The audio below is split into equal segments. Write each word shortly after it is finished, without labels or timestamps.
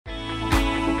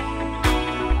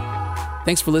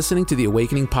Thanks for listening to the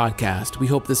Awakening Podcast. We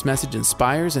hope this message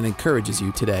inspires and encourages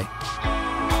you today.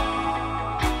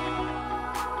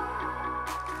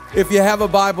 If you have a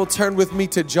Bible, turn with me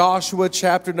to Joshua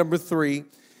chapter number 3.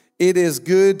 It is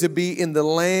good to be in the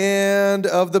land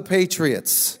of the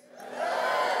patriots.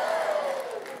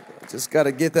 Just got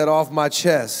to get that off my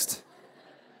chest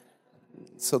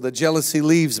so the jealousy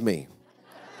leaves me.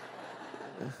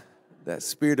 That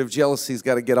spirit of jealousy's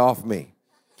got to get off me.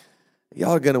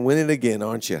 Y'all are going to win it again,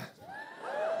 aren't you?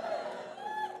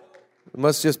 It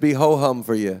must just be ho-hum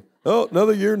for you. Oh,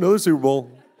 another year, another Super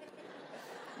Bowl.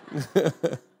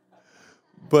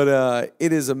 But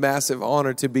it is a massive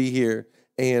honor to be here.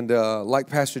 And like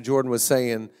Pastor Jordan was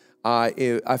saying,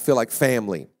 I feel like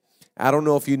family. I don't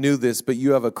know if you knew this, but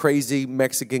you have a crazy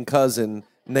Mexican cousin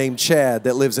named Chad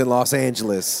that lives in Los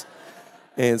Angeles.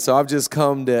 And so I've just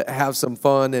come to have some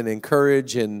fun and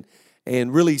encourage and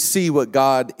really see what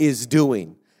God is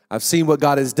doing. I've seen what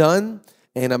God has done,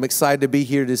 and I'm excited to be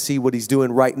here to see what he's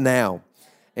doing right now.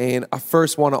 And I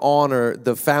first want to honor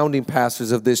the founding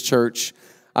pastors of this church.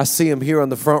 I see them here on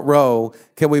the front row.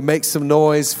 Can we make some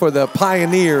noise for the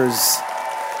pioneers?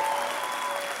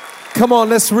 Come on,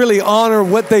 let's really honor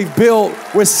what they've built.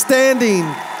 We're standing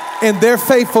in their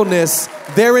faithfulness,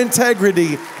 their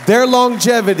integrity, their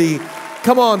longevity.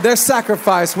 Come on, their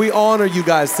sacrifice. We honor you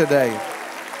guys today.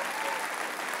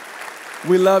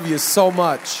 We love you so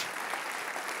much.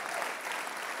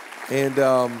 And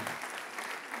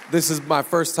this is my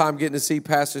first time getting to see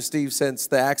Pastor Steve since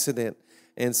the accident.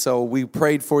 And so we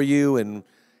prayed for you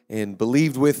and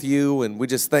believed with you. And we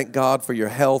just thank God for your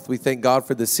health. We thank God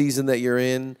for the season that you're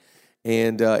in.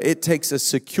 And it takes a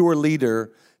secure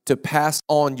leader to pass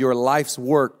on your life's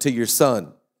work to your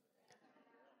son.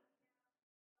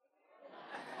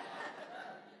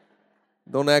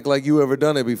 Don't act like you ever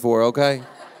done it before, okay?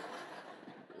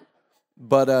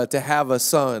 But to have a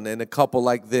son and a couple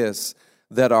like this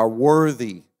that are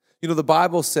worthy. You know, the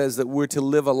Bible says that we're to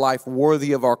live a life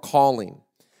worthy of our calling.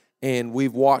 And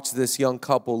we've watched this young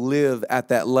couple live at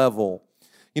that level.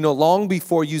 You know, long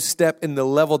before you step in the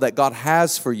level that God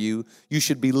has for you, you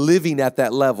should be living at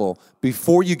that level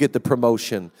before you get the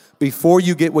promotion, before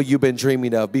you get what you've been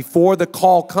dreaming of, before the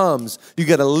call comes, you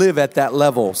got to live at that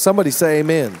level. Somebody say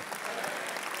amen.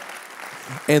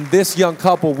 And this young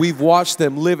couple, we've watched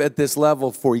them live at this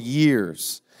level for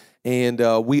years. And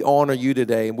we honor you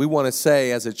today. And we want to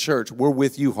say as a church, we're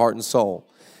with you heart and soul.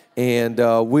 And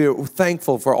we're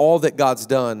thankful for all that God's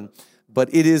done. But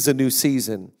it is a new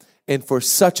season. And for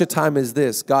such a time as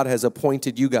this, God has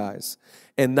appointed you guys.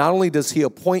 And not only does he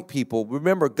appoint people,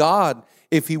 remember God,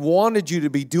 if he wanted you to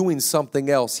be doing something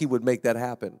else, he would make that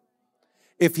happen.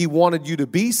 If he wanted you to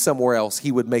be somewhere else,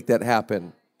 he would make that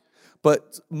happen.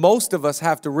 But most of us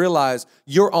have to realize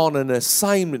you're on an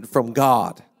assignment from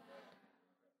God.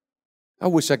 I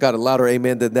wish I got a louder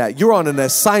amen than that. You're on an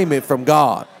assignment from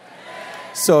God.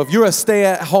 So if you're a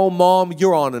stay-at-home mom,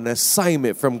 you're on an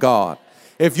assignment from God.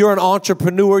 If you're an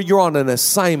entrepreneur, you're on an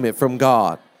assignment from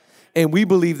God. And we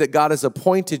believe that God has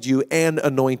appointed you and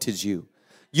anointed you.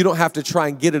 You don't have to try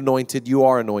and get anointed. You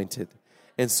are anointed.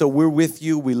 And so we're with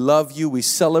you. We love you. We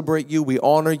celebrate you. We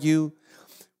honor you.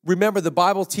 Remember, the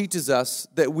Bible teaches us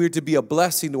that we're to be a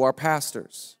blessing to our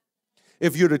pastors.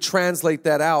 If you're to translate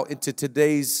that out into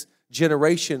today's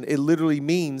generation, it literally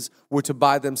means we're to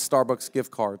buy them Starbucks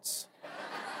gift cards.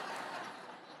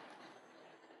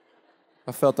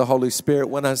 I felt the Holy Spirit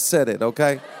when I said it,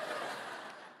 okay?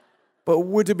 But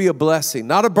we're to be a blessing,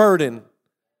 not a burden.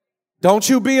 Don't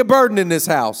you be a burden in this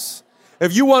house.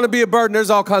 If you want to be a burden,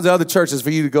 there's all kinds of other churches for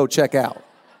you to go check out.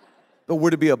 But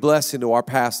we're to be a blessing to our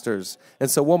pastors. And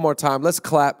so one more time, let's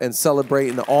clap and celebrate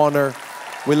and honor.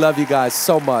 We love you guys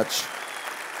so much.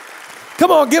 Come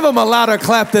on, give them a louder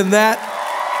clap than that.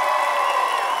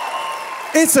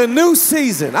 It's a new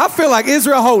season. I feel like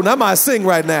Israel Houghton. I might sing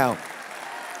right now.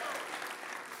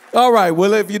 All right,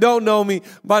 well, if you don't know me,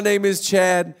 my name is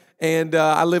Chad, and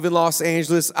I live in Los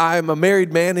Angeles. I am a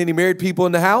married man. Any married people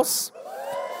in the house?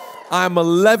 I'm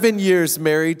 11 years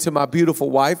married to my beautiful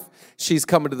wife. She's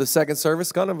coming to the second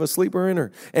service, kind of a sleeper in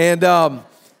her. And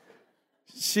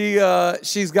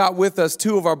she's got with us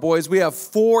two of our boys. We have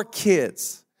 4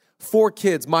 kids. 4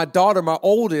 kids. My daughter, my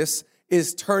oldest,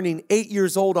 is turning 8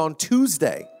 years old on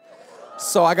Tuesday.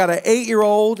 So I got an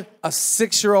 8-year-old, a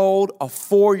 6-year-old, a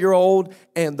 4-year-old,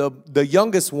 and the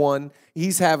youngest one,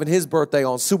 he's having his birthday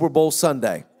on Super Bowl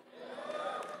Sunday.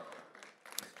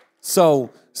 So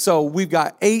we've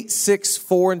got 8, 6,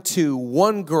 4, and 2,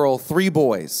 1 girl, 3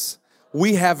 boys.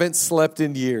 We haven't slept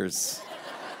in years.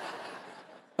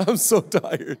 I'm so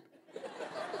tired.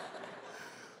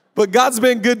 But God's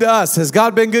been good to us. Has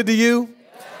God been good to you?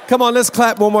 Come on, let's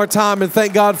clap one more time and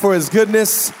thank God for his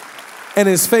goodness and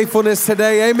his faithfulness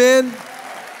today. Amen.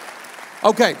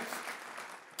 Okay.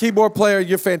 Keyboard player,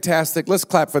 you're fantastic. Let's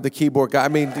clap for the keyboard guy. I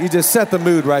mean, he just set the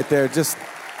mood right there. Just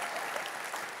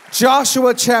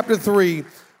Joshua chapter 3,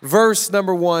 verse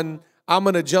number 1. I'm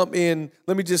going to jump in.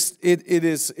 Let me just, it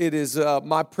is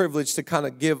my privilege to kind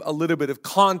of give a little bit of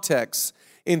context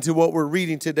into what we're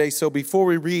reading today. So before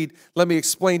we read, let me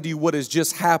explain to you what has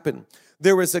just happened.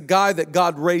 There is a guy that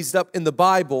God raised up in the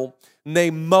Bible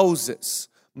named Moses.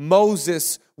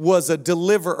 Moses was a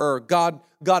deliverer. God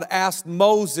asked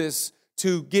Moses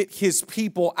to get his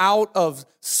people out of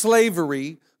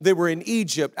slavery. They were in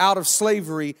Egypt, out of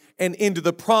slavery and into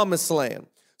the promised land.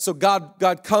 So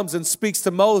God comes and speaks to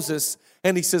Moses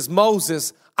and he says,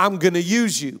 Moses, I'm going to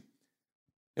use you.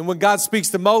 And when God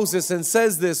speaks to Moses and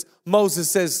says this,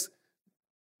 Moses says,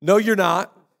 no, you're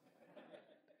not.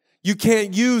 You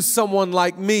can't use someone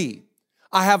like me.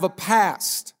 I have a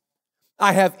past.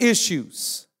 I have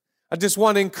issues. I just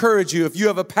want to encourage you, if you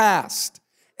have a past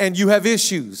and you have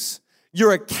issues,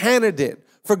 you're a candidate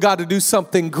for God to do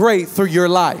something great through your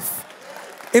life.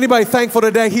 Anybody thankful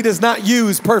today? He does not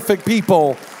use perfect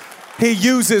people. He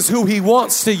uses who he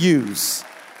wants to use.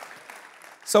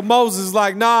 So Moses is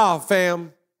like, nah,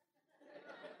 fam.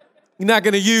 You're not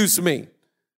going to use me.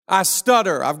 I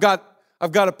stutter. I've got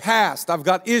a past. I've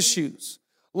got issues.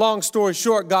 Long story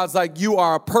short, God's like, you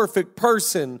are a perfect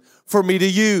person for me to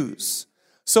use.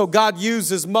 So God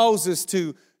uses Moses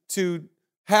to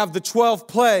have the 12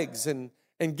 plagues and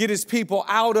get his people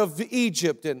out of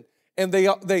Egypt. And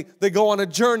they go on a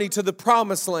journey to the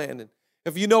promised land. And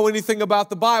if you know anything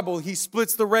about the Bible, he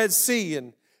splits the Red Sea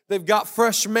and they've got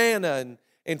fresh manna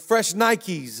and fresh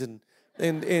Nikes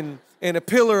and a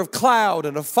pillar of cloud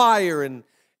and a fire and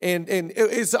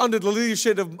it's under the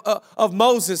leadership of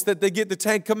Moses that they get the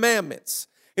 10 Commandments.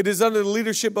 It is under the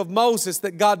leadership of Moses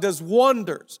that God does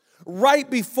wonders. Right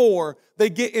before they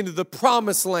get into the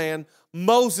promised land,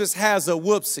 Moses has a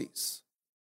whoopsies.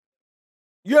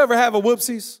 You ever have a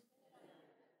whoopsies?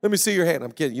 Let me see your hand.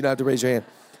 I'm kidding. You don't have to raise your hand.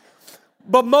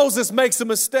 But Moses makes a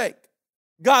mistake.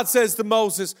 God says to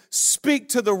Moses, speak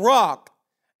to the rock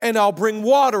and I'll bring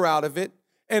water out of it.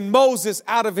 And Moses,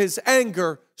 out of his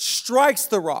anger, strikes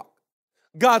the rock.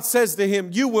 God says to him,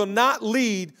 you will not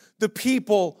lead the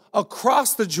people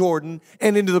across the Jordan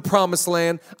and into the promised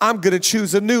land. I'm going to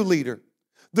choose a new leader.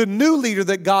 The new leader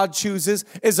that God chooses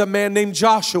is a man named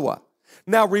Joshua.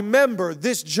 Now remember,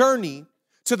 this journey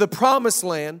to the promised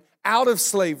land out of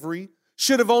slavery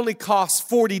should have only cost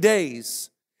 40 days.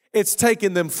 It's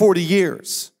taken them 40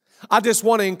 years. I just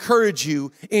want to encourage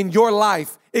you, in your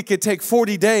life, it could take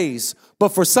 40 days, but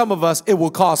for some of us, it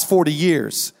will cost 40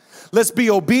 years. Let's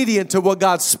be obedient to what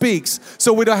God speaks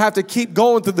so we don't have to keep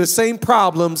going through the same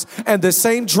problems and the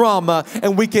same drama,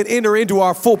 and we can enter into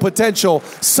our full potential.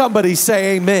 Somebody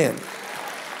say amen.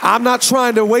 I'm not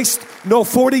trying to waste no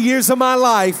 40 years of my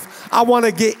life. I want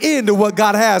to get into what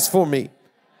God has for me.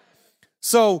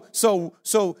 So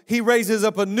he raises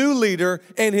up a new leader,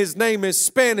 and his name is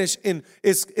Spanish, and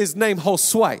his name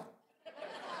Josué.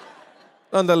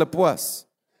 Ándale pues.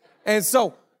 And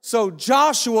so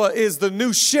Joshua is the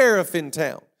new sheriff in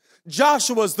town.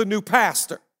 Joshua is the new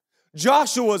pastor.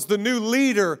 Joshua is the new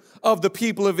leader of the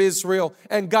people of Israel.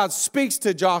 And God speaks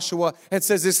to Joshua and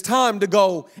says, it's time to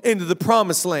go into the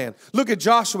promised land. Look at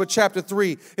Joshua chapter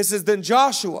 3. It says, then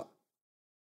Joshua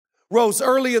rose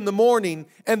early in the morning,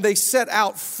 and they set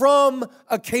out from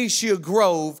Acacia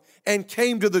Grove and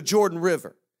came to the Jordan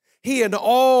River, he and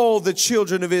all the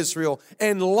children of Israel,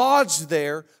 and lodged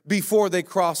there before they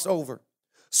crossed over.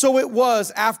 So it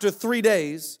was after 3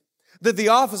 days that the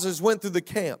officers went through the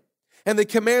camp, and they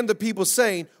commanded the people,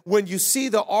 saying, when you see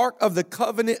the ark of the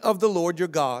covenant of the Lord your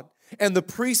God, and the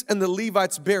priests and the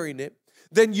Levites bearing it,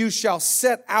 then you shall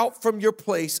set out from your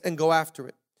place and go after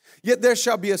it. Yet there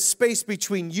shall be a space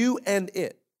between you and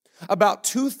it, about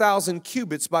 2,000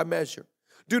 cubits by measure.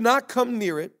 Do not come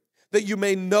near it, that you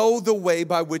may know the way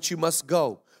by which you must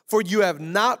go, for you have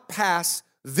not passed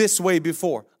this way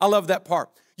before. I love that part.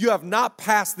 You have not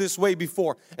passed this way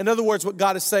before. In other words, what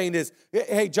God is saying is,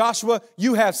 hey, Joshua,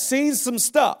 you have seen some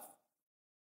stuff.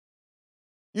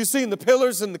 You've seen the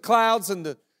pillars and the clouds and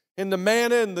the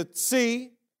manna and the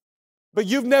sea, but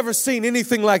you've never seen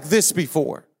anything like this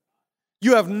before.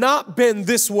 You have not been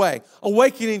this way.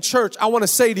 Awakening Church, I want to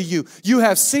say to you, you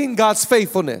have seen God's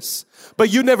faithfulness,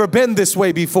 but you've never been this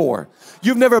way before.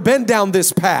 You've never been down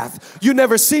this path. You've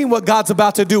never seen what God's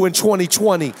about to do in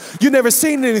 2020. You've never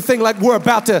seen anything like we're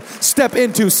about to step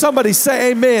into. Somebody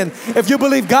say amen. If you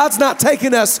believe God's not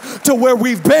taking us to where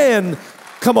we've been,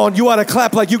 Come on, you ought to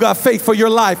clap like you got faith for your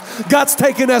life. God's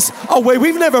taking us away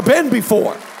we've never been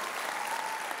before.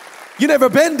 You never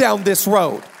been down this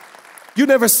road. You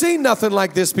never seen nothing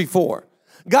like this before.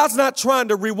 God's not trying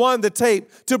to rewind the tape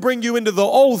to bring you into the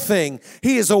old thing.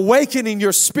 He is awakening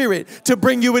your spirit to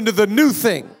bring you into the new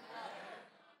thing. He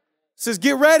says,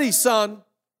 get ready, son.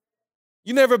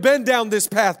 You never been down this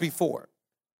path before.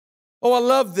 Oh, I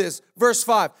love this. Verse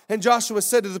 5, and Joshua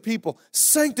said to the people,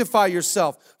 sanctify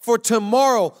yourself, for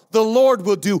tomorrow the Lord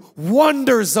will do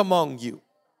wonders among you.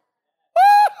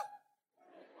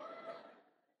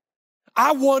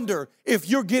 I wonder if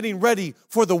you're getting ready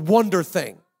for the wonder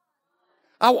thing.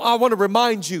 I want to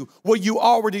remind you what you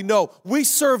already know. We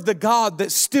serve the God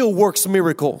that still works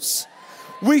miracles.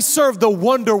 We serve the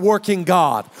wonder-working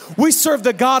God. We serve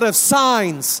the God of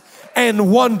signs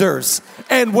and wonders.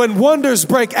 And when wonders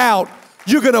break out,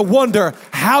 you're going to wonder,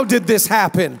 how did this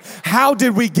happen? How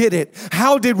did we get it?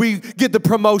 How did we get the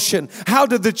promotion? How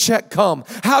did the check come?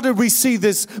 How did we see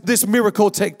this miracle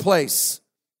take place?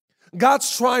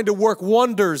 God's trying to work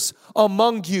wonders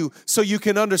among you so you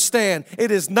can understand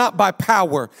it is not by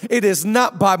power, it is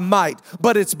not by might,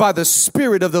 but it's by the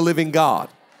Spirit of the living God.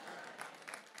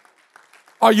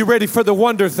 Are you ready for the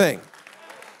wonder thing?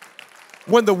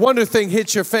 When the wonder thing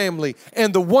hits your family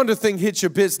and the wonder thing hits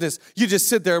your business, you just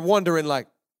sit there wondering like,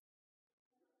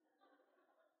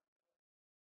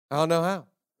 I don't know how.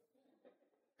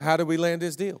 How did we land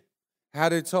this deal? How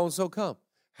did so-and-so come?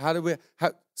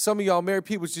 Some of y'all married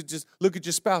people should just look at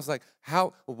your spouse like,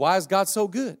 why is God so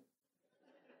good?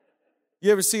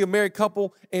 You ever see a married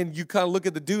couple and you kind of look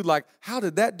at the dude like, how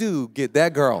did that dude get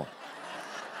that girl?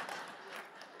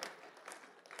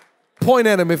 Point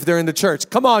at them if they're in the church.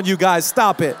 Come on, you guys,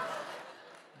 stop it.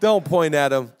 Don't point at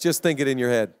them. Just think it in your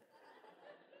head.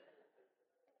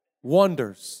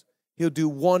 Wonders. He'll do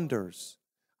wonders.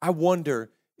 I wonder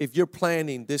if you're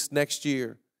planning this next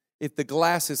year, if the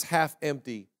glass is half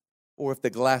empty or if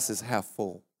the glass is half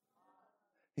full.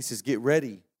 He says, get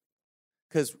ready.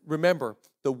 Because remember,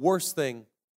 the worst thing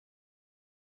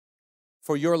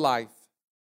for your life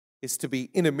is to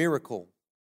be in a miracle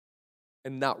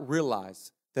and not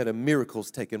realize that a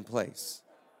miracle's taken place.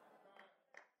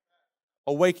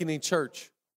 Awakening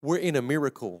Church, we're in a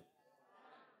miracle.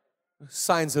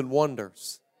 Signs and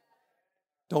wonders.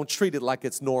 Don't treat it like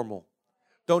it's normal.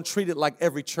 Don't treat it like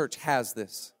every church has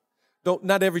this.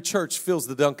 Not every church fills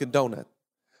the Dunkin' Donut.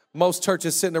 Most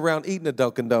churches sitting around eating a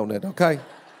Dunkin' Donut, okay?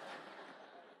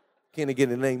 Can I get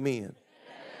an amen?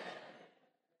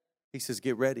 He says,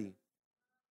 get ready,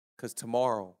 because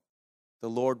tomorrow the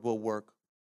Lord will work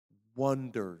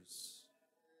wonders.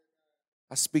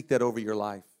 I speak that over your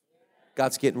life.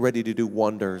 God's getting ready to do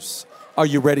wonders. Are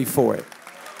you ready for it?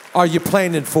 Are you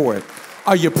planning for it?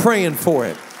 Are you praying for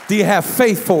it? Do you have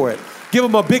faith for it? Give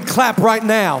him a big clap right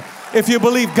now. If you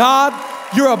believe, God,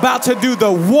 you're about to do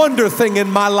the wonder thing in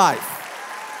my life.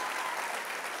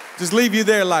 Just leave you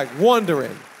there like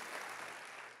wondering.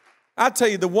 I tell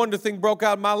you, the wonder thing broke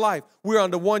out in my life. We were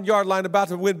on the 1 yard line about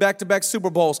to win back-to-back Super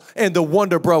Bowls, and the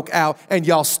wonder broke out, and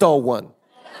y'all stole one.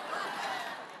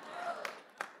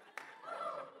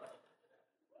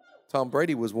 Tom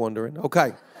Brady was wondering.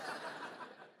 Okay.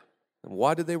 And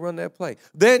why did they run that play?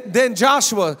 Then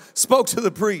Joshua spoke to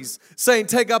the priests, saying,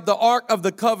 take up the ark of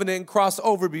the covenant and cross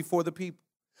over before the people.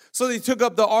 So they took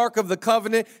up the ark of the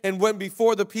covenant and went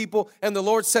before the people. And the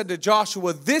Lord said to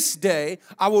Joshua, this day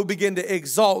I will begin to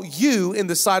exalt you in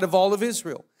the sight of all of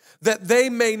Israel, that they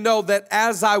may know that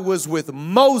as I was with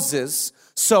Moses,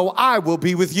 so I will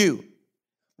be with you.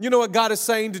 You know what God is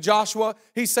saying to Joshua?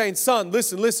 He's saying, son,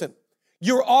 listen.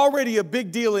 You're already a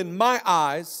big deal in my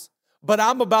eyes, but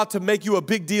I'm about to make you a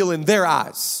big deal in their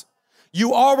eyes.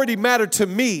 You already matter to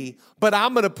me, but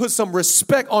I'm going to put some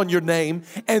respect on your name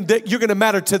and that you're going to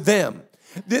matter to them.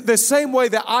 The same way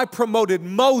that I promoted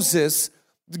Moses,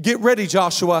 get ready,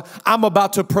 Joshua, I'm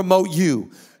about to promote you.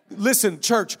 Listen,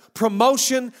 church,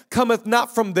 promotion cometh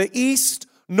not from the east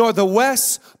nor the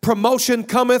west. Promotion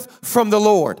cometh from the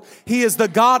Lord. He is the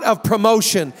God of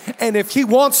promotion. And if he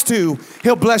wants to,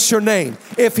 he'll bless your name.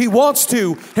 If he wants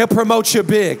to, he'll promote you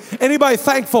big. Anybody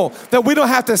thankful that we don't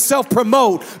have to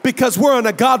self-promote because we're on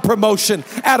a God promotion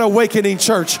at Awakening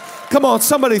Church? Come on,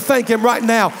 somebody thank him right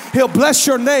now. He'll bless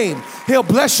your name. He'll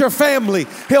bless your family.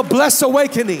 He'll bless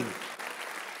Awakening.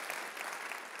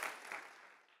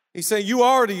 He's saying, you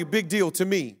already a big deal to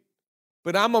me,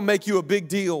 but I'm going to make you a big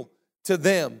deal to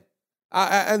them.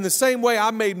 And the same way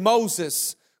I made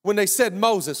Moses, when they said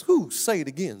Moses, say it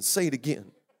again, say it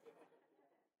again.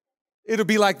 It'll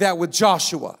be like that with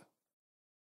Joshua.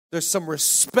 There's some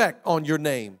respect on your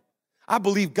name. I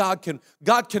believe God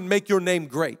can make your name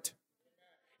great.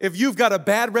 If you've got a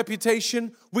bad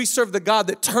reputation, we serve the God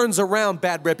that turns around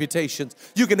bad reputations.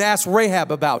 You can ask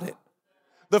Rahab about it.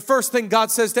 The first thing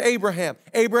God says to Abraham,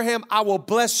 Abraham, I will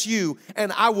bless you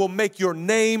and I will make your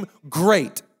name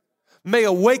great. May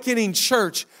Awakening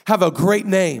Church have a great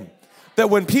name. That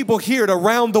when people hear it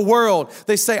around the world,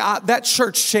 they say, that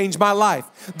church changed my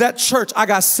life. That church, I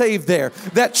got saved there.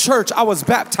 That church, I was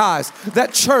baptized.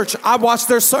 That church, I watched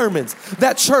their sermons.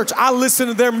 That church, I listened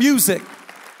to their music.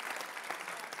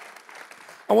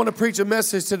 I want to preach a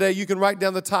message today. You can write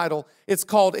down the title. It's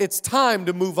called, It's Time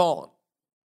to Move On.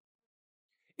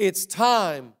 It's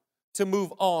time to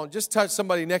move on. Just touch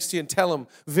somebody next to you and tell them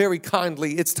very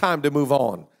kindly, it's time to move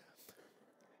on.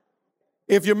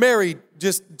 If you're married,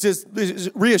 just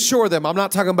reassure them. I'm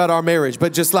not talking about our marriage,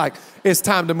 but just like, it's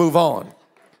time to move on.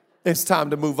 It's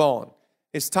time to move on.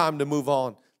 It's time to move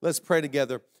on. Let's pray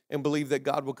together and believe that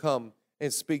God will come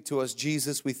and speak to us.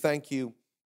 Jesus, we thank you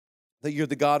that you're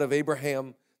the God of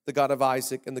Abraham, the God of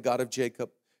Isaac, and the God of Jacob.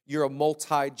 You're a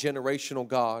multi-generational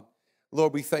God.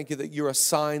 Lord, we thank you that you're a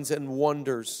signs and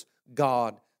wonders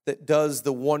God that does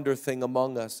the wonder thing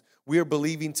among us. We are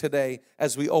believing today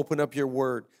as we open up your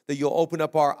word that you'll open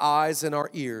up our eyes and our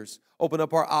ears. Open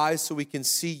up our eyes so we can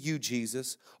see you,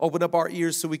 Jesus. Open up our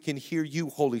ears so we can hear you,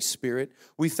 Holy Spirit.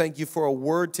 We thank you for a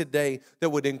word today that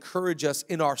would encourage us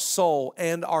in our soul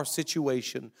and our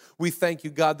situation. We thank you,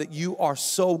 God, that you are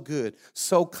so good,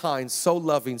 so kind, so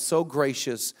loving, so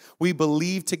gracious. We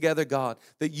believe together, God,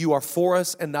 that you are for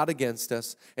us and not against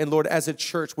us. And Lord, as a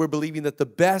church, we're believing that the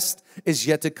best is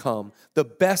yet to come. The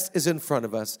best is in front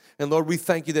of us. And Lord, we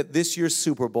thank you that this year's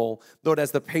Super Bowl, Lord, as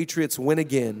the Patriots win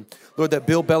again, Lord, that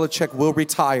Bill Belichick will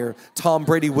retire, Tom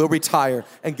Brady will retire,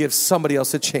 and give somebody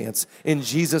else a chance. In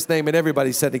Jesus' name, and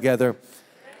everybody said together,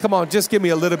 come on, just give me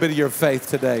a little bit of your faith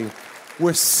today.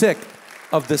 We're sick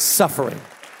of the suffering.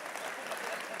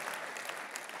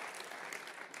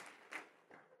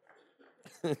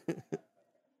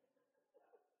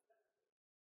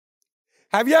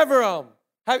 Have you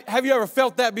ever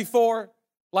felt that before?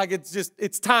 Like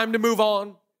it's time to move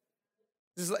on?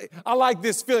 I like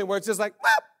this feeling where it's just like,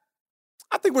 well,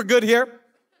 I think we're good here.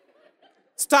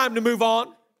 It's time to move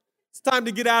on. It's time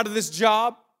to get out of this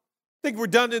job. I think we're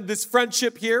done in this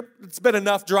friendship here. It's been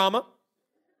enough drama.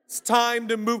 It's time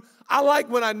to move. I like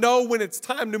when I know when it's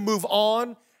time to move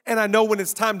on and I know when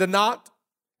it's time to not.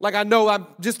 Like I know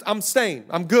I'm staying.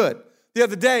 I'm good. The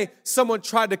other day, someone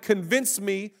tried to convince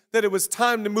me that it was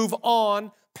time to move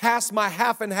on past my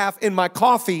half and half in my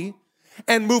coffee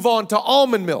and move on to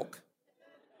almond milk.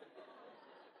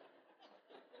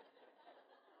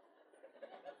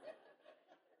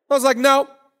 I was like, no,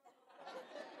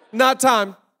 not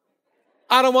time.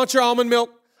 I don't want your almond milk.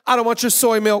 I don't want your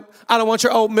soy milk. I don't want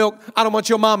your oat milk. I don't want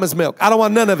your mama's milk. I don't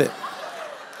want none of it.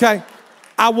 Okay?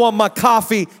 I want my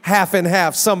coffee half and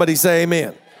half. Somebody say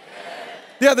amen.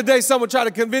 The other day, someone tried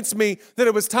to convince me that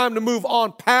it was time to move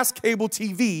on past cable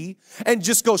TV and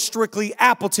just go strictly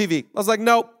Apple TV. I was like,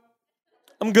 nope,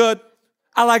 I'm good.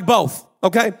 I like both,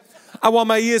 okay? I want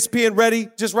my ESPN ready,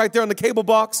 just right there on the cable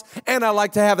box, and I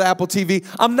like to have the Apple TV.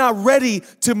 I'm not ready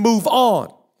to move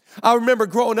on. I remember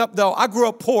growing up, though, I grew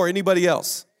up poor. Anybody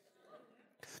else?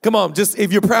 Come on, just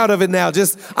if you're proud of it now,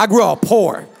 I grew up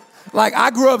poor. Like,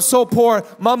 I grew up so poor,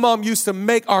 my mom used to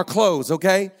make our clothes,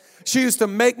 okay? She used to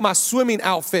make my swimming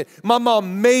outfit. My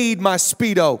mom made my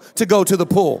Speedo to go to the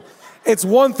pool. It's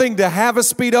one thing to have a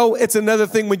Speedo. It's another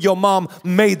thing when your mom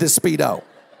made the Speedo.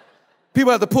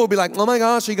 People at the pool be like, oh my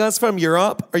gosh, are you guys from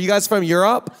Europe? Are you guys from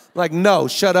Europe? Like, no,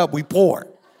 shut up, we poor.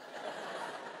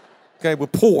 Okay, we're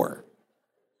poor.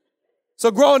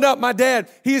 So growing up, my dad,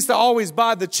 he used to always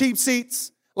buy the cheap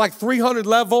seats, like 300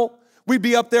 level. We'd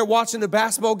be up there watching the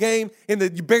basketball game, and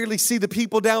you barely see the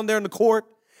people down there in the court.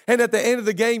 And at the end of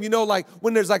the game, like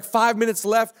when there's like 5 minutes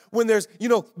left, when there's,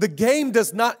 the game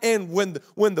does not end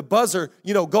when the buzzer,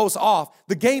 goes off.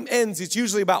 The game ends, it's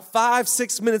usually about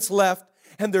 5-6 minutes left.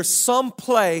 And there's some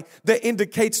play that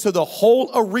indicates to the whole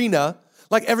arena,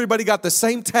 like everybody got the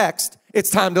same text,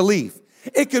 it's time to leave.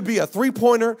 It could be a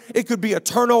three-pointer. It could be a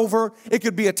turnover. It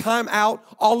could be a timeout.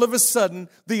 All of a sudden,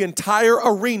 the entire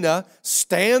arena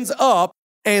stands up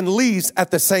and leaves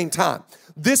at the same time.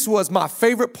 This was my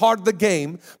favorite part of the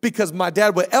game because my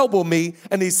dad would elbow me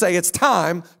and he'd say, it's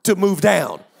time to move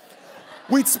down.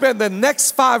 We'd spend the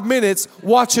next 5 minutes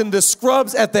watching the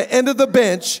scrubs at the end of the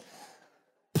bench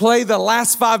play the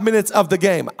last 5 minutes of the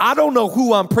game. I don't know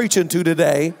who I'm preaching to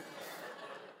today,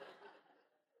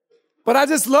 but I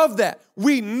just love that.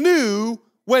 We knew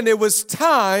when it was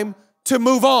time to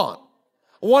move on.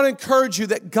 I want to encourage you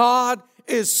that God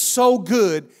is so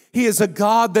good. He is a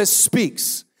God that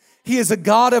speaks. He is a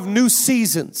God of new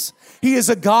seasons. He is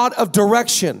a God of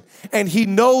direction, and he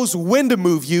knows when to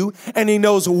move you, and he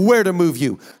knows where to move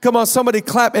you. Come on, somebody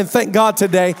clap and thank God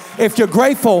today. If you're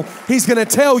grateful, he's going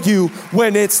to tell you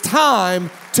when it's time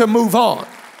to move on.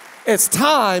 It's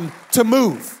time to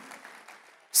move.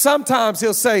 Sometimes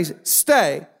he'll say,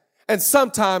 stay, and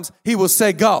sometimes he will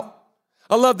say, go.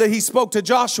 I love that he spoke to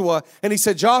Joshua and he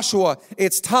said, Joshua,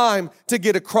 it's time to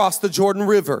get across the Jordan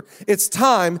River. It's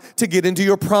time to get into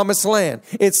your promised land.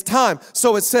 It's time.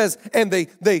 So it says, and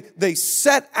they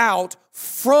set out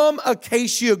from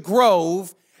Acacia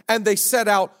Grove and they set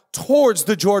out towards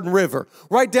the Jordan River.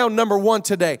 Write down number 1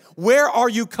 today. Where are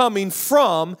you coming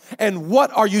from and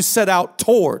what are you set out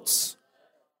towards?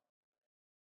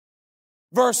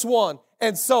 Verse 1,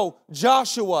 and so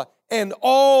Joshua and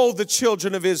all the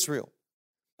children of Israel.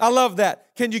 I love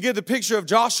that. Can you get the picture of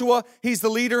Joshua? He's the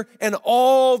leader and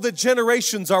all the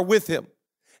generations are with him.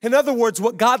 In other words,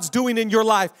 what God's doing in your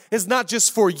life is not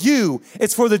just for you,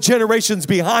 it's for the generations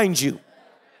behind you.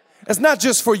 It's not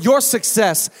just for your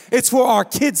success, it's for our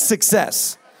kids'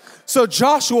 success. So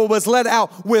Joshua was led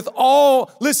out with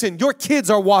all, listen, your kids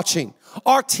are watching.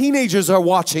 Our teenagers are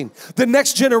watching. The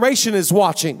next generation is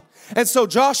watching. And so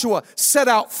Joshua set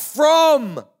out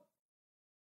from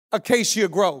Acacia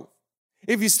Grove.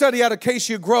 If you study out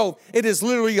Acacia Grove, it is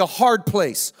literally a hard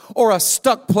place or a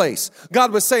stuck place.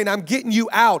 God was saying, I'm getting you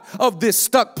out of this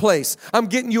stuck place. I'm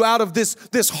getting you out of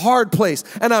this hard place,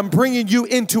 and I'm bringing you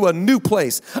into a new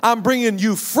place. I'm bringing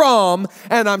you from,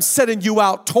 and I'm setting you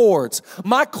out towards.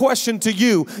 My question to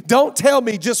you, don't tell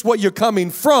me just what you're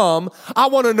coming from. I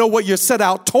want to know what you're set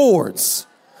out towards.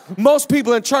 Most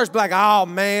people in church be like, oh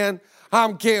man,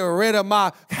 I'm getting rid of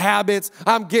my habits.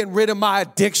 I'm getting rid of my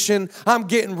addiction. I'm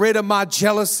getting rid of my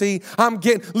jealousy.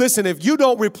 Listen, if you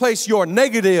don't replace your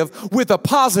negative with a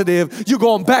positive, you're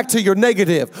going back to your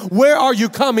negative. Where are you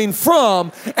coming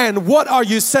from and what are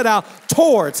you set out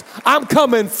towards? I'm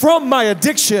coming from my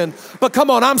addiction, but come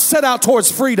on, I'm set out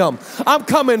towards freedom. I'm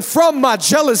coming from my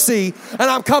jealousy and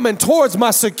I'm coming towards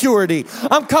my security.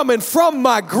 I'm coming from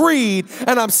my greed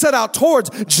and I'm set out towards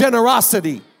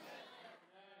generosity.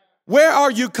 Where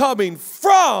are you coming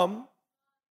from?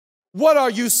 What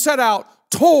are you set out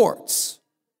towards?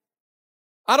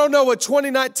 I don't know what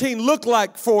 2019 looked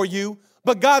like for you,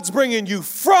 but God's bringing you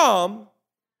from,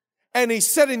 and he's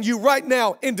setting you right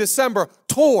now in December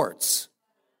towards.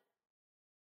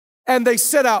 And they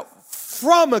set out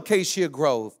from Acacia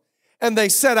Grove, and they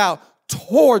set out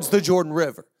towards the Jordan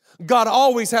River. God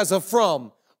always has a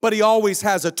from, but he always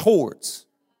has a towards.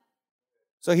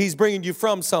 So he's bringing you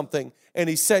from something, and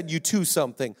he set you to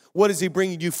something. What is he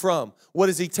bringing you from? What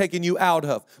is he taking you out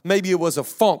of? Maybe it was a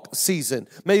funk season.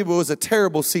 Maybe it was a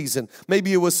terrible season.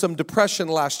 Maybe it was some depression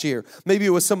last year. Maybe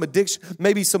it was some addiction.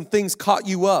 Maybe some things caught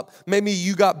you up. Maybe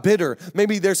you got bitter.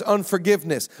 Maybe there's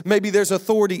unforgiveness. Maybe there's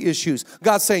authority issues.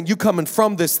 God's saying, you coming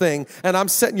from this thing, and I'm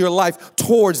setting your life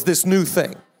towards this new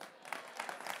thing.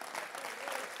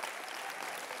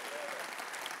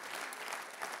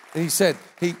 And he said,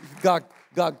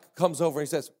 God comes over and he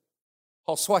says,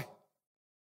 Josue,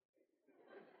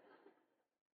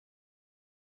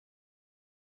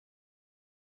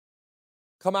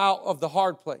 come out of the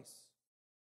hard place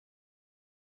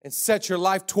and set your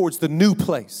life towards the new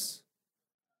place.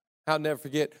 I'll never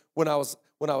forget when I was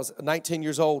 19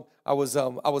 years old. I was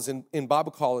in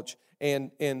Bible college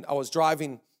and I was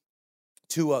driving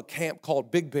to a camp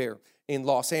called Big Bear in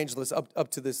Los Angeles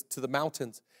up to the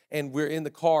mountains. And we're in the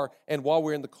car, and while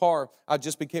we're in the car, I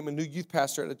just became a new youth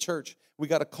pastor at a church. We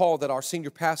got a call that our senior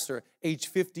pastor, age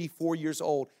 54 years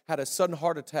old, had a sudden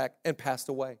heart attack and passed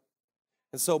away.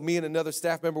 And so me and another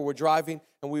staff member were driving,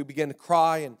 and we began to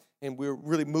cry, and we were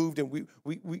really moved, and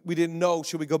we didn't know,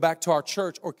 should we go back to our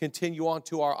church or continue on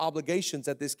to our obligations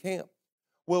at this camp?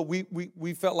 Well,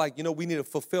 we felt like, we need to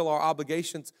fulfill our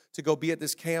obligations to go be at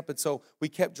this camp. And so we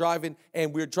kept driving,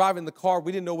 and we were driving the car.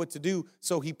 We didn't know what to do.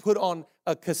 So he put on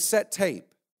a cassette tape.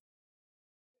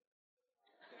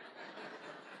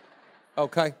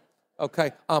 Okay.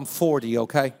 I'm 40,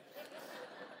 okay?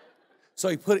 So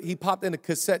he popped in a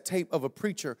cassette tape of a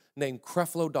preacher named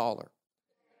Creflo Dollar.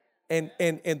 And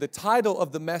the title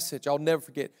of the message, I'll never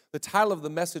forget, the title of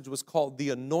the message was called The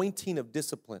Anointing of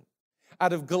Discipline.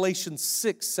 Out of Galatians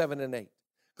 6, 7, and 8.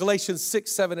 Galatians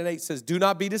 6, 7, and 8 says, do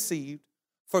not be deceived,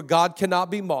 for God cannot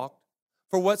be mocked.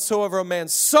 For whatsoever a man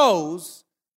sows,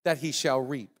 that he shall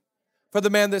reap. For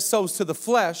the man that sows to the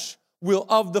flesh will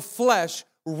of the flesh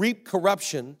reap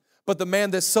corruption, but the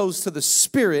man that sows to the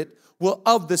Spirit will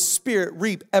of the Spirit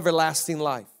reap everlasting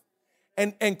life.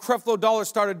 And Creflo Dollar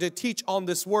started to teach on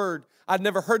this word. I'd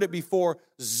never heard it before,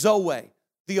 Zoe,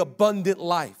 the abundant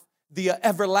life. the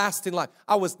everlasting life.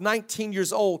 I was 19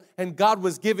 years old, and God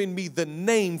was giving me the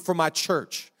name for my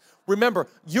church. Remember,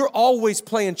 you're always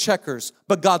playing checkers,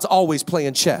 but God's always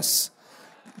playing chess.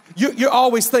 You're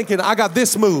always thinking, I got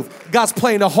this move. God's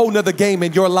playing a whole nother game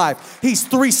in your life. He's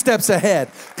 3 steps ahead.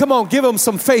 Come on, give him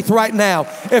some faith right now.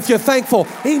 If you're thankful,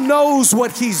 he knows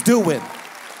what he's doing.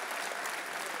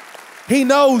 He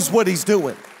knows what he's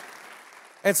doing.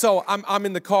 And so I'm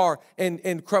in the car, and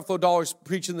Creflo Dollar's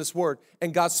preaching this word,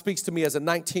 and God speaks to me as a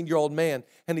 19-year-old man,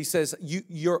 and he says,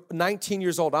 you're 19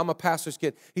 years old. I'm a pastor's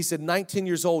kid. He said, 19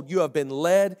 years old, you have been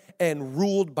led and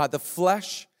ruled by the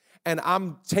flesh, and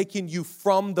I'm taking you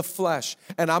from the flesh,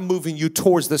 and I'm moving you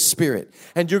towards the Spirit.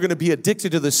 And you're going to be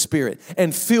addicted to the Spirit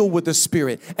and filled with the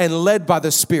Spirit and led by the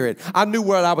Spirit. I knew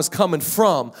where I was coming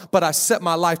from, but I set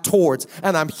my life towards,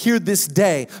 and I'm here this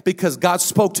day because God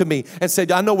spoke to me and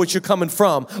said, I know what you're coming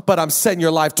from, but I'm setting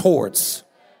your life towards.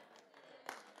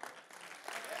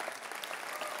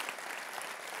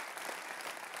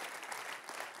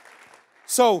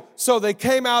 So they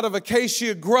came out of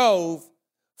Acacia Grove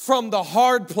from the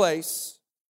hard place,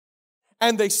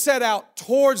 and they set out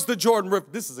towards the Jordan River.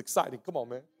 This is exciting. Come on,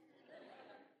 man.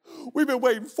 We've been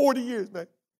waiting 40 years, man.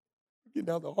 Getting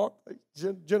out of the hard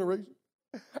place, generation.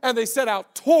 And they set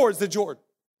out towards the Jordan.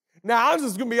 Now, I'm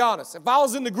just going to be honest. If I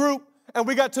was in the group and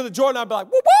we got to the Jordan, I'd be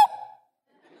like, whoop, whoop.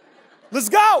 Let's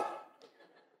go.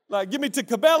 Like, give me to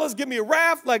Cabela's, give me a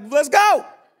raft. Like, let's go.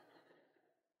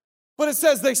 But it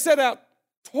says they set out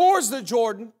towards the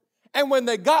Jordan, and when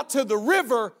they got to the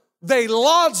river, they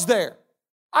lodged there.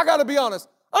 I got to be honest.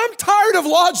 I'm tired of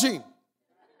lodging.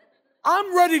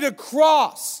 I'm ready to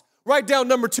cross. Write down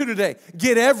number 2 today.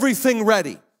 Get everything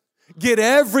ready. Get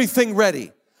everything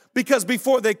ready. Because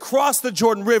before they crossed the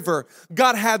Jordan River,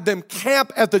 God had them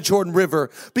camp at the Jordan River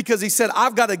because he said,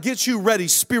 I've got to get you ready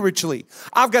spiritually.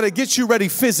 I've got to get you ready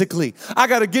physically. I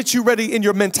got to get you ready in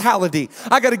your mentality.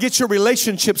 I got to get your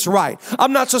relationships right.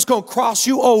 I'm not just going to cross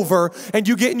you over and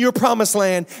you get in your promised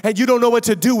land and you don't know what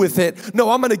to do with it. No,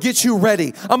 I'm going to get you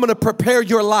ready. I'm going to prepare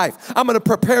your life. I'm going to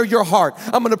prepare your heart.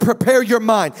 I'm going to prepare your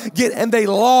mind. And they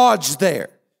lodged there.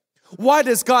 Why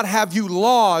does God have you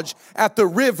lodge at the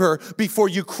river before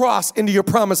you cross into your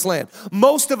promised land?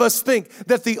 Most of us think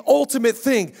that the ultimate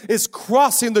thing is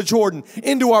crossing the Jordan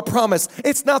into our promise.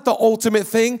 It's not the ultimate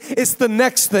thing. It's the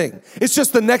next thing. It's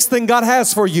just the next thing God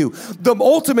has for you. The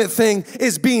ultimate thing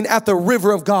is being at the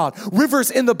river of God.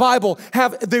 Rivers in the Bible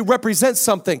they represent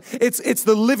something. It's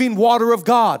the living water of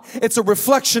God. It's a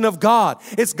reflection of God.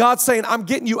 It's God saying, I'm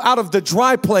getting you out of the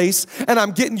dry place and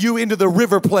I'm getting you into the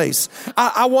river place.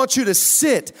 I want you to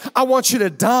sit. I want you to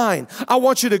dine. I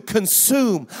want you to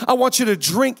consume. I want you to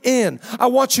drink in. I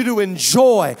want you to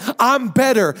enjoy. I'm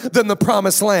better than the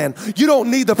promised land. You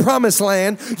don't need the promised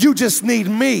land. You just need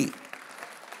me.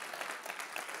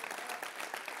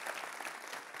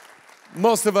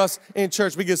 Most of us in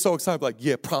church, we get so excited, like,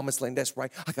 yeah, promised land. That's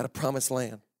right. I got a promised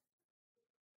land.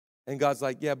 And God's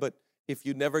like, yeah, but if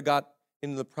you never got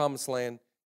into the promised land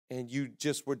and you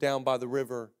just were down by the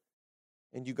river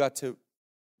and you got to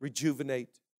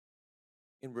rejuvenate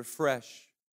and refresh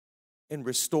and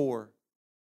restore,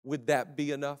 would that be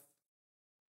enough?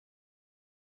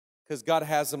 Because God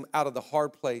has them out of the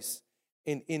hard place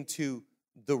and into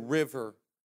the river.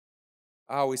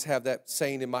 I always have that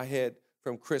saying in my head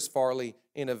from Chris Farley,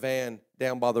 in a van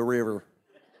down by the river.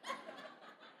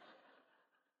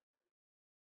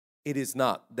 It is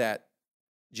not that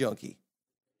junky.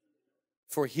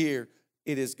 For here,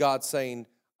 it is God saying,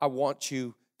 I want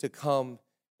you to come.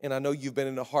 And I know you've been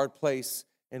in a hard place.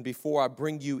 And before I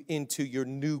bring you into your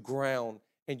new ground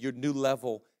and your new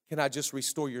level, can I just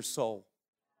restore your soul?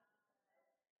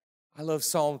 I love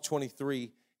Psalm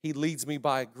 23. He leads me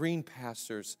by green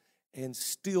pastures and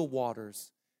still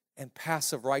waters and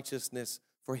paths of righteousness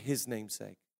for his name's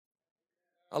sake.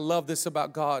 I love this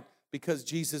about God because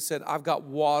Jesus said, I've got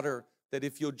water that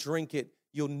if you'll drink it,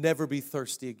 you'll never be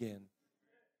thirsty again.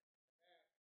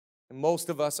 And most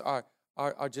of us are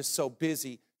just so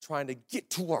busy trying to get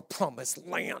to our promised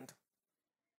land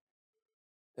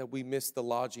that we miss the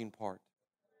lodging part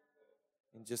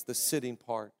and just the sitting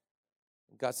part.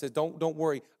 And God says, don't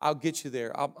worry, I'll get you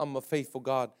there. I'm a faithful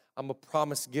God. I'm a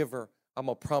promise giver. I'm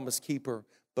a promise keeper.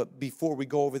 But before we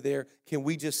go over there, can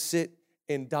we just sit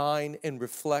and dine and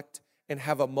reflect and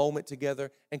have a moment together?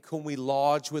 And can we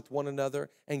lodge with one another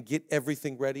and get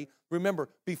everything ready? Remember,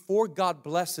 before God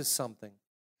blesses something,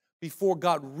 before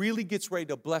God really gets ready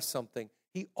to bless something,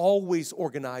 he always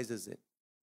organizes it.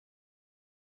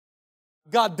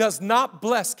 God does not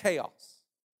bless chaos.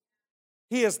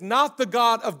 He is not the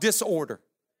God of disorder.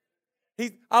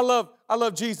 I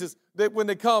love Jesus. when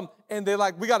they come and they're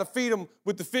like, we got to feed them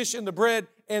with the fish and the bread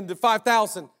and the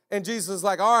 5,000. And Jesus is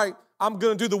like, all right, I'm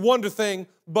going to do the wonder thing.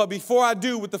 But before I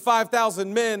do with the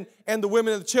 5,000 men and the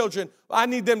women and the children, I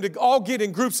need them to all get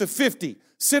in groups of 50.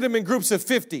 Sit them in groups of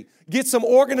 50. Get some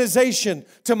organization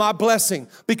to my blessing.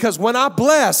 Because when I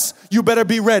bless, you better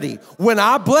be ready. When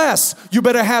I bless, you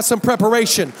better have some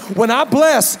preparation. When I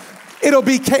bless,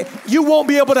 you won't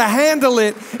be able to handle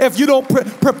it if you don't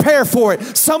prepare for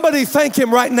it. Somebody thank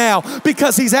him right now,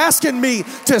 because he's asking me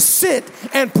to sit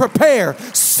and prepare.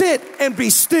 Sit and be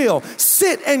still.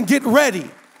 Sit and get ready.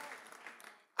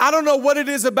 I don't know what it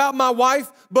is about my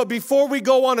wife, but before we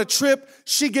go on a trip,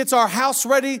 she gets our house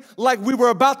ready like we were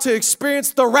about to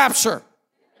experience the rapture.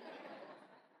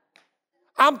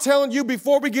 I'm telling you,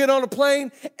 before we get on a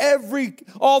plane,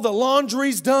 all the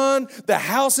laundry's done, the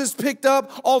house is picked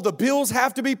up, all the bills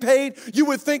have to be paid. You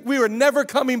would think we were never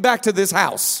coming back to this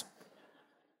house.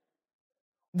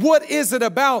 What is it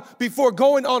about before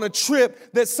going on a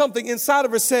trip that something inside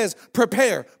of us says,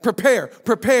 prepare, prepare,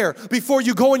 prepare. Before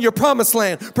you go in your promised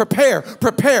land, prepare,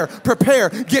 prepare, prepare.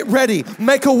 Get ready,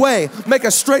 make a way, make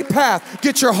a straight path.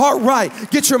 Get your heart right,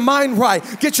 get your mind right,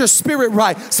 get your spirit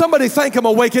right. Somebody thank him,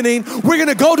 Awakening. We're going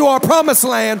to go to our promised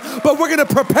land, but we're going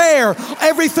to prepare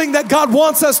everything that God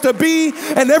wants us to be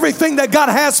and everything that God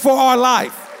has for our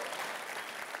life.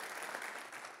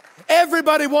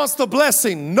 Everybody wants the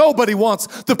blessing. Nobody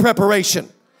wants the preparation.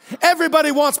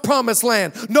 Everybody wants promised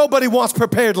land. Nobody wants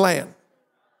prepared land.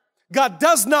 God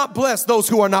does not bless those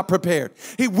who are not prepared.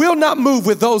 He will not move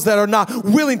with those that are not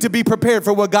willing to be prepared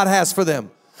for what God has for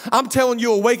them. I'm telling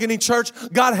you, Awakening Church,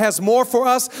 God has more for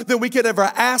us than we could ever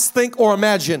ask, think, or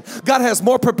imagine. God has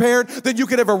more prepared than you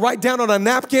could ever write down on a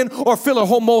napkin or fill a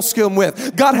whole moleskin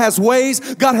with. God has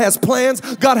ways, God has plans,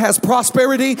 God has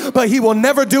prosperity, but he will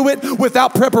never do it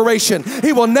without preparation.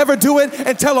 He will never do it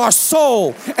until our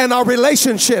soul and our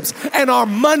relationships and our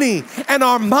money and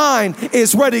our mind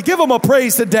is ready. Give him a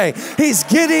praise today. He's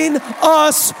getting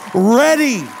us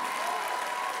ready.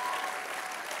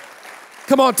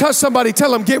 Come on, touch somebody,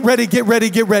 tell them, get ready, get ready,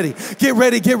 get ready. Get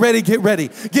ready, get ready, get ready.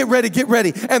 Get ready, get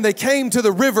ready. And they came to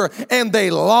the river and they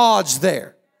lodged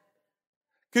there.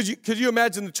 Could you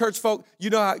imagine the church folk?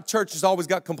 You know how church has always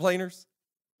got complainers?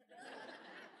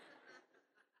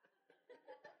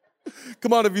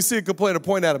 Come on, if you see a complainer,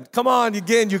 point at him. Come on,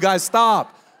 again, you guys,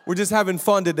 stop. We're just having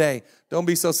fun today. Don't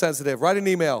be so sensitive. Write an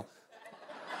email.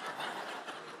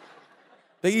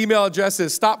 The email address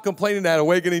is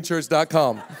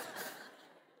stopcomplaining@awakeningchurch.com.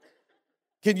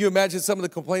 Can you imagine some of the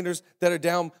complainers that are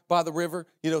down by the river?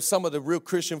 You know, some of the real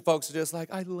Christian folks are just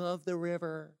like, I love the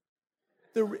river.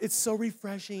 It's so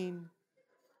refreshing.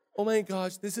 Oh my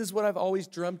gosh, this is what I've always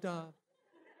dreamt of.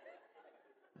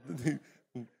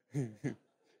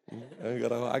 I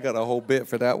got a whole bit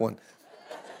for that one.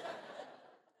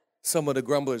 Some of the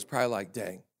grumblers probably like,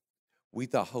 dang, we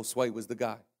thought Josue was the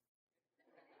guy.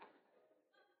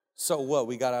 So what?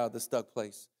 We got out of the stuck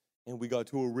place and we got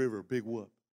to a river, big whoop.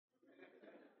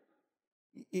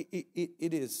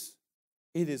 It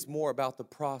is more about the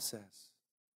process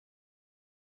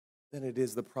than it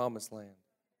is the promised land.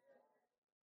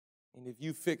 And if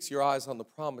you fix your eyes on the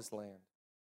promised land,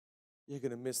 you're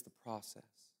going to miss the process.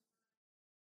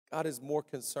 God is more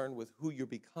concerned with who you're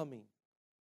becoming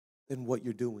than what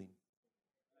you're doing.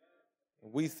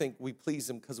 And we think we please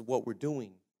him because of what we're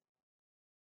doing.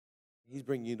 He's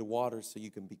bringing you to water so you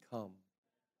can become.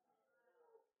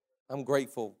 I'm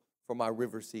grateful for my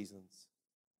river seasons.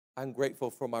 I'm grateful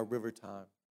for my river time.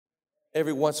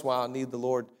 Every once in a while, I need the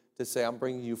Lord to say, I'm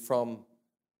bringing you from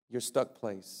your stuck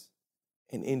place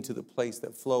and into the place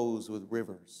that flows with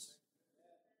rivers.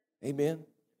 Amen?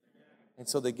 And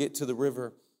so they get to the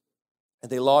river and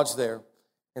they lodge there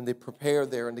and they prepare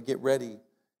there and they get ready.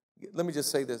 Let me just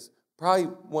say this. Probably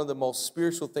one of the most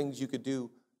spiritual things you could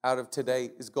do out of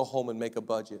today is go home and make a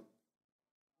budget.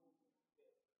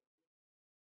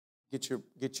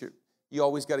 You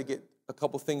always got to get a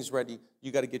couple things ready.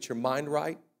 You got to get your mind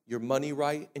right, your money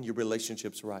right, and your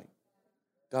relationships right.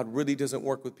 God really doesn't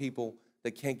work with people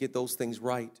that can't get those things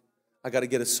right. I got to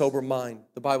get a sober mind.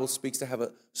 The Bible speaks to have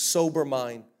a sober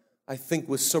mind. I think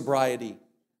with sobriety.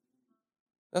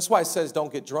 That's why it says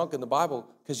don't get drunk in the Bible,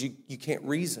 because you can't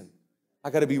reason. I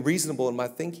got to be reasonable in my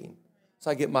thinking.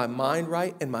 So I get my mind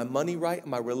right and my money right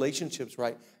and my relationships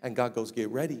right. And God goes, get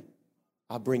ready.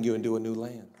 I'll bring you into a new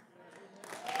land.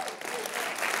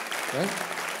 Right?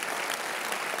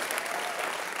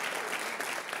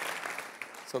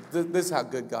 So this is how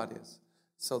good God is.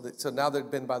 So now they've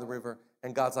been by the river,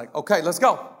 and God's like, okay, let's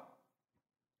go.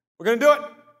 We're going to do it.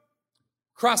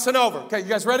 Crossing over. Okay, you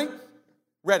guys ready?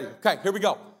 Ready. Okay, here we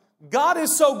go. God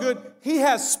is so good. He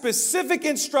has specific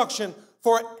instruction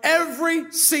for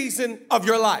every season of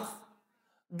your life.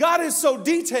 God is so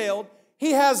detailed.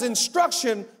 He has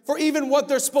instruction for even what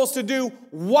they're supposed to do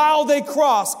while they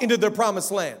cross into their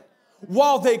promised land.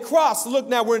 While they cross, look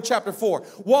now, we're in chapter 4.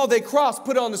 While they cross,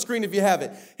 put it on the screen if you have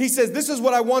it. He says, this is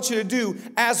what I want you to do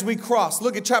as we cross.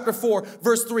 Look at chapter 4,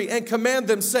 verse 3. And command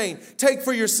them, saying, take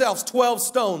for yourselves 12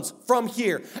 stones from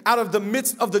here, out of the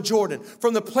midst of the Jordan,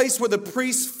 from the place where the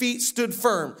priest's feet stood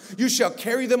firm. You shall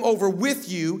carry them over with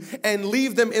you and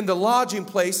leave them in the lodging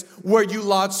place where you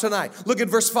lodge tonight. Look at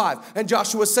verse 5. And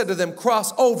Joshua said to them,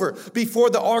 cross over before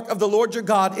the ark of the Lord your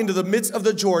God into the midst of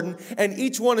the Jordan, and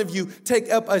each one of you take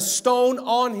up a stone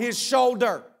on his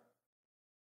shoulder.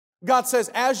 God says,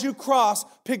 as you cross,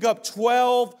 pick up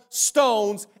 12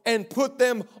 stones and put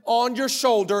them on your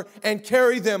shoulder and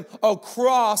carry them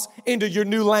across into your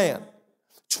new land.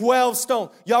 12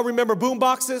 stones. Y'all remember boom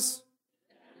boxes?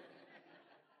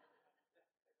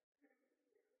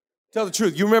 Tell the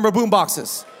truth. You remember boom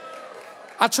boxes?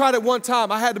 I tried it one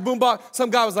time. I had the boom box. Some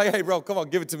guy was like, hey, bro, come on,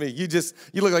 give it to me. You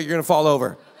look like you're going to fall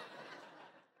over.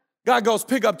 God goes,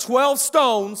 pick up 12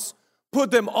 stones, put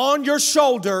them on your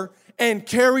shoulder, and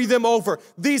carry them over.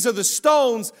 These are the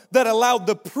stones that allowed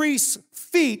the priest's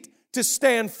feet to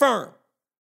stand firm.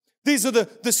 These are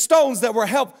the stones that were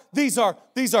helped. These are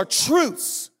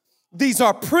truths. These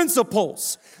are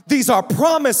principles. These are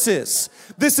promises.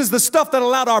 This is the stuff that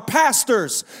allowed our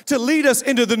pastors to lead us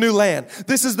into the new land.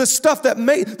 This is the stuff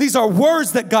these are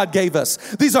words that God gave us.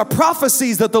 These are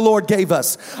prophecies that the Lord gave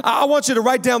us. I want you to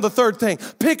write down the third thing.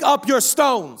 Pick up your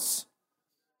stones.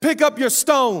 Pick up your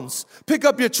stones. Pick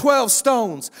up your 12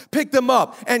 stones. Pick them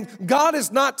up. And God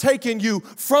is not taking you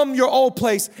from your old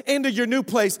place into your new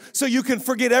place so you can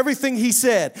forget everything He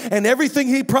said and everything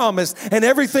He promised and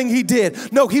everything He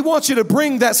did. No, He wants you to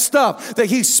bring that stuff that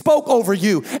He spoke over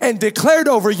you and declared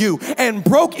over you and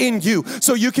broke in you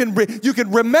so you can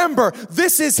remember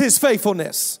this is His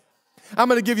faithfulness. I'm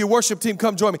going to give you, worship team,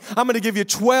 come join me. I'm going to give you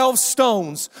 12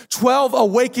 stones, 12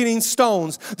 awakening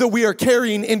stones that we are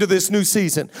carrying into this new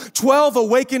season. 12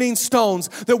 awakening stones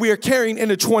that we are carrying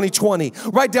into 2020.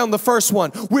 Write down the first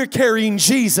one. We're carrying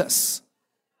Jesus.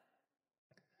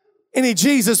 Any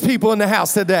Jesus people in the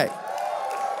house today?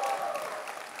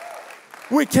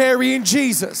 We're carrying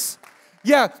Jesus.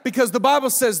 Yeah, because the Bible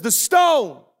says the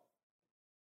stone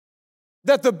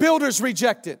that the builders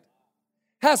rejected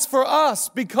has for us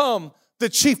become the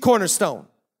chief cornerstone.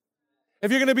 If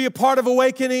you're going to be a part of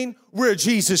Awakening, we're a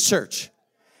Jesus church.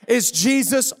 It's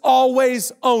Jesus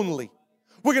always only.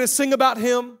 We're going to sing about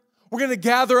Him. We're going to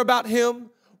gather about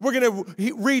Him. We're going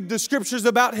to read the scriptures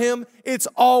about Him. It's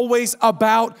always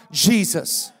about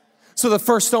Jesus. So the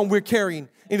first stone we're carrying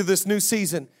into this new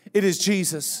season, it is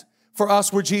Jesus. For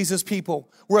us, we're Jesus people.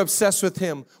 We're obsessed with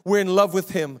Him. We're in love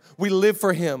with Him. We live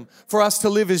for Him. For us to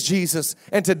live is Jesus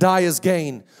and to die is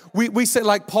gain. We say,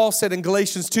 like Paul said in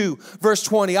Galatians 2, verse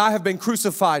 20, I have been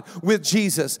crucified with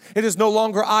Jesus. It is no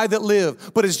longer I that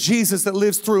live, but it's Jesus that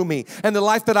lives through me. And the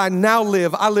life that I now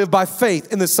live, I live by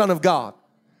faith in the Son of God.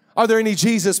 Are there any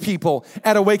Jesus people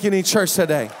at Awakening Church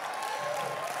today?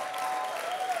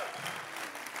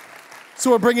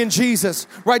 So we're bringing Jesus.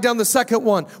 Write down the second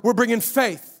one. We're bringing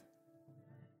faith.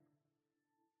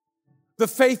 The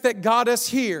faith that got us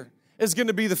here is going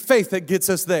to be the faith that gets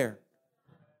us there.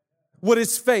 What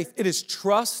is faith? It is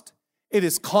trust, it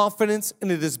is confidence,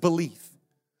 and it is belief.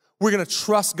 We're going to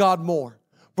trust God more.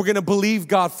 We're going to believe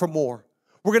God for more.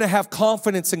 We're going to have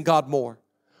confidence in God more.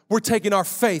 We're taking our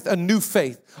faith, a new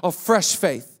faith, a fresh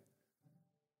faith.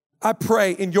 I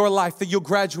pray in your life that you'll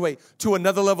graduate to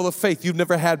another level of faith you've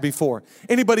never had before.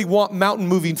 Anybody want mountain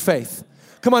moving faith?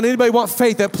 Come on, anybody want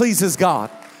faith that pleases God?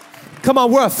 Come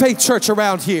on, we're a faith church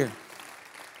around here.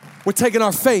 We're taking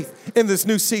our faith in this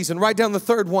new season. Write down the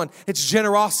third one. It's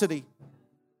generosity.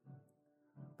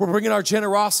 We're bringing our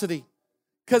generosity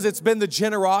because it's been the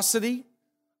generosity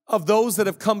of those that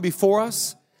have come before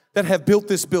us that have built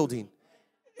this building.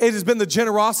 It has been the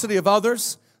generosity of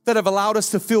others that have allowed us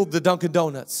to fill the Dunkin'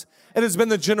 Donuts. It has been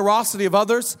the generosity of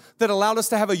others that allowed us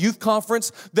to have a youth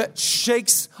conference that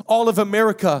shakes all of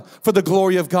America for the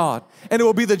glory of God. And it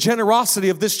will be the generosity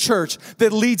of this church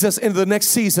that leads us into the next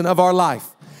season of our life.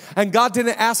 And God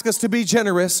didn't ask us to be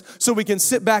generous so we can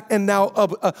sit back and now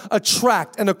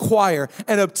attract and acquire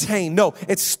and obtain. No,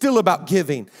 it's still about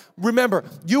giving. Remember,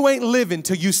 you ain't living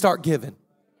till you start giving.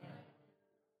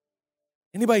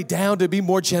 Anybody down to be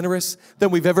more generous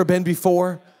than we've ever been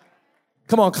before?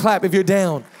 Come on, clap if you're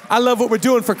down. I love what we're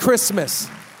doing for Christmas.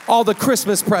 All the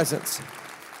Christmas presents.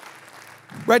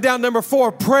 Write down number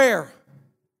 4, prayer.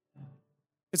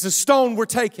 It's a stone we're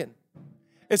taking.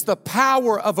 It's the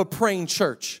power of a praying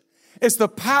church. It's the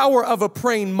power of a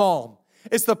praying mom.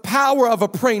 It's the power of a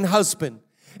praying husband.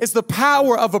 It's the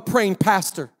power of a praying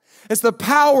pastor. It's the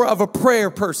power of a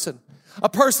prayer person. A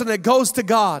person that goes to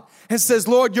God and says,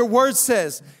 Lord, your word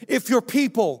says, if your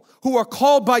people who are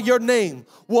called by your name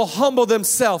will humble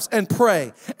themselves and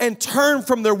pray and turn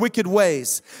from their wicked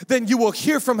ways, then you will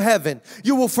hear from heaven,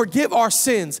 you will forgive our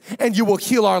sins, and you will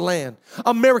heal our land.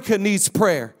 America needs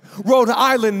prayer. Rhode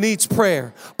Island needs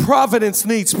prayer. Providence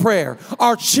needs prayer.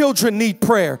 Our children need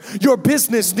prayer. Your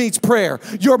business needs prayer.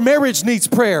 Your marriage needs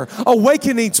prayer.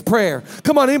 Awaken needs prayer.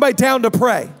 Come on, anybody down to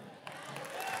pray?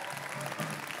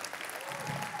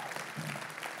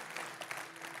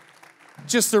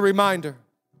 Just a reminder,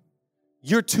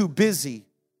 you're too busy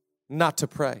not to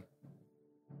pray.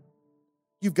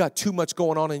 You've got too much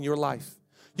going on in your life.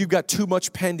 You've got too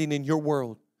much pending in your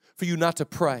world for you not to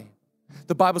pray.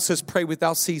 The Bible says pray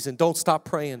without ceasing. Don't stop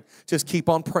praying. Just keep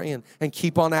on praying and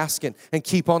keep on asking and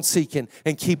keep on seeking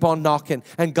and keep on knocking,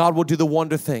 and God will do the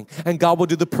wonder thing and God will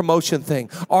do the promotion thing.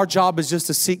 Our job is just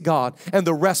to seek God, and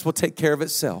the rest will take care of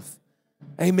itself.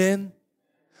 Amen.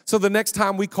 So the next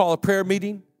time we call a prayer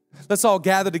meeting, let's all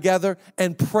gather together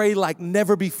and pray like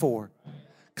never before.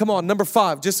 Come on, number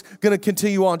 5, just going to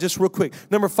continue on just real quick.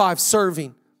 Number 5,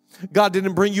 serving. God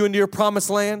didn't bring you into your promised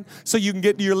land so you can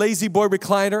get to your lazy boy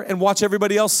recliner and watch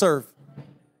everybody else serve.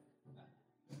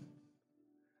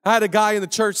 I had a guy in the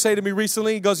church say to me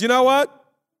recently, he goes, you know what?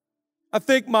 I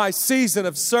think my season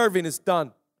of serving is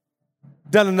done.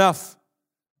 Done enough.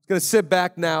 I'm going to sit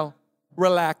back now,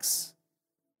 relax.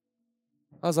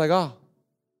 I was like, oh,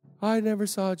 I never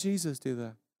saw Jesus do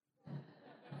that.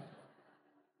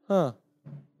 Huh.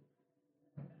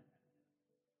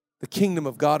 The kingdom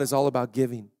of God is all about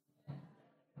giving.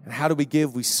 And how do we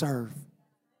give? We serve.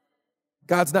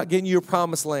 God's not getting you your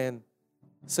promised land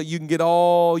so you can get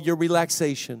all your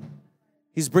relaxation.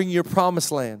 He's bringing you your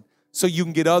promised land so you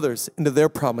can get others into their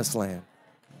promised land.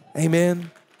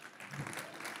 Amen.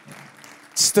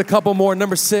 Just a couple more.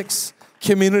 Number 6,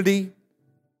 community.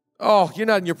 Oh, you're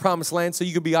not in your promised land so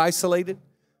you can be isolated,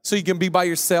 so you can be by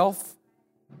yourself.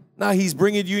 Now he's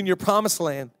bringing you in your promised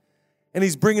land, and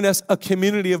he's bringing us a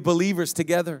community of believers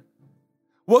together.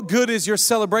 What good is your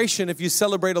celebration if you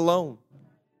celebrate alone?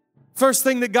 First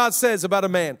thing that God says about a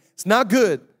man, it's not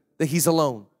good that he's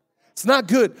alone. It's not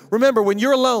good. Remember, when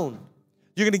you're alone,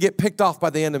 you're going to get picked off by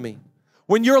the enemy.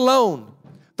 When you're alone,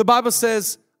 the Bible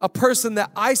says a person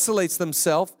that isolates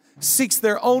themselves seeks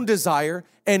their own desire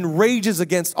and rages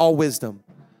against all wisdom.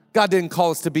 God didn't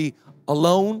call us to be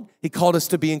alone. He called us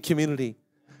to be in community.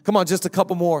 Come on, just a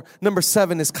couple more. Number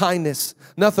 7 is kindness.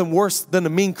 Nothing worse than a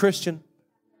mean Christian.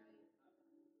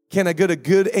 Can I get a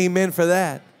good amen for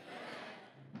that?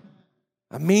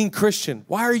 A mean Christian.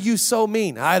 Why are you so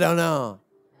mean? I don't know.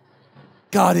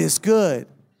 God is good.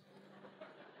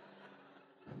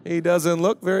 He doesn't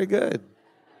look very good.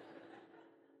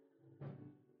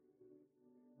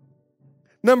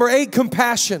 Number 8,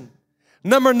 compassion.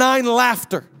 Number 9,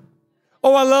 laughter.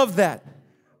 Oh, I love that.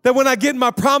 That when I get in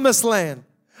my promised land,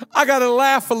 I got to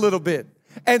laugh a little bit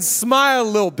and smile a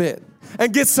little bit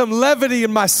and get some levity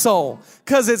in my soul,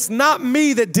 because it's not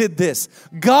me that did this.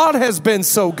 God has been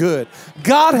so good.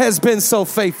 God has been so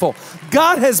faithful.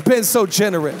 God has been so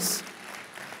generous.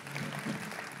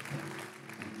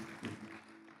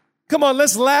 Come on,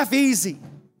 let's laugh easy.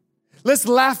 Let's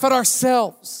laugh at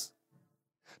ourselves.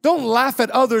 Don't laugh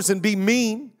at others and be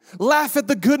mean. Laugh at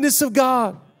the goodness of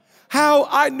God. How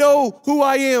I know who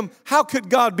I am. How could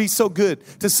God be so good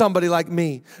to somebody like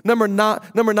me? Number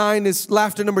 9 is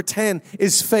laughter. Number 10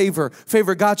 is favor.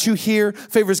 Favor got you here.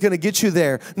 Favor is going to get you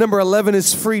there. Number 11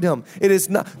 is freedom. It is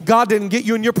not, God didn't get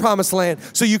you in your promised land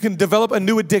so you can develop a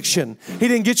new addiction. He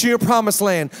didn't get you in your promised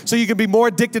land so you can be more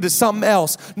addicted to something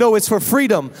else. No, it's for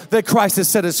freedom that Christ has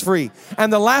set us free.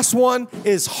 And the last one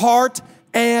is heart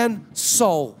and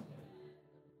soul.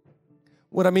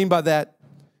 What I mean by that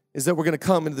is that we're going to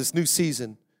come into this new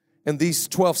season, and these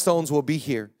 12 stones will be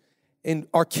here. And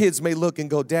our kids may look and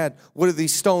go, Dad, what do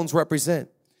these stones represent?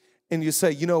 And you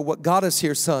say, you know, what got us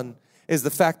here, son, is the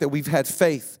fact that we've had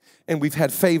faith, and we've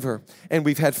had favor, and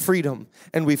we've had freedom,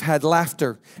 and we've had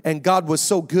laughter. And God was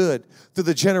so good through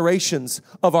the generations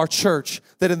of our church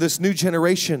that in this new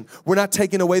generation, we're not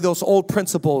taking away those old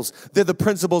principles. They're the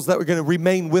principles that are going to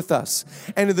remain with us.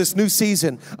 And in this new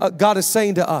season, God is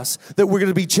saying to us that we're going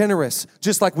to be generous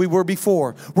just like we were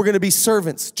before. We're going to be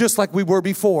servants just like we were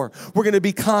before. We're going to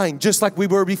be kind just like we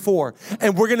were before.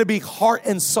 And we're going to be heart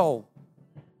and soul.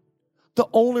 The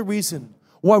only reason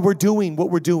why we're doing what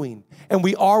we're doing and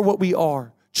we are what we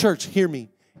are, church, hear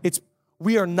me,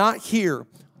 we are not here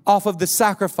off of the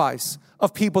sacrifice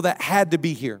of people that had to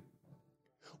be here.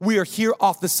 We are here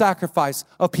off the sacrifice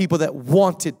of people that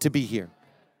wanted to be here.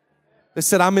 They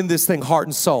said, I'm in this thing heart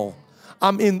and soul.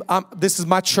 This is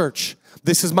my church.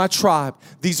 This is my tribe.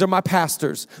 These are my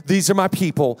pastors. These are my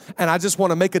people. And I just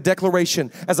want to make a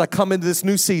declaration as I come into this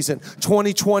new season.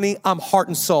 2020, I'm heart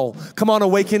and soul. Come on,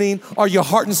 Awakening. Are you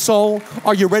heart and soul?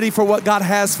 Are you ready for what God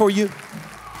has for you?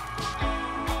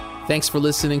 Thanks for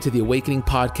listening to the Awakening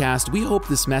Podcast. We hope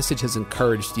this message has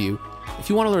encouraged you. If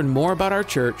you want to learn more about our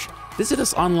church, visit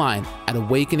us online at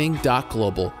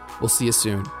awakening.global. We'll see you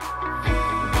soon.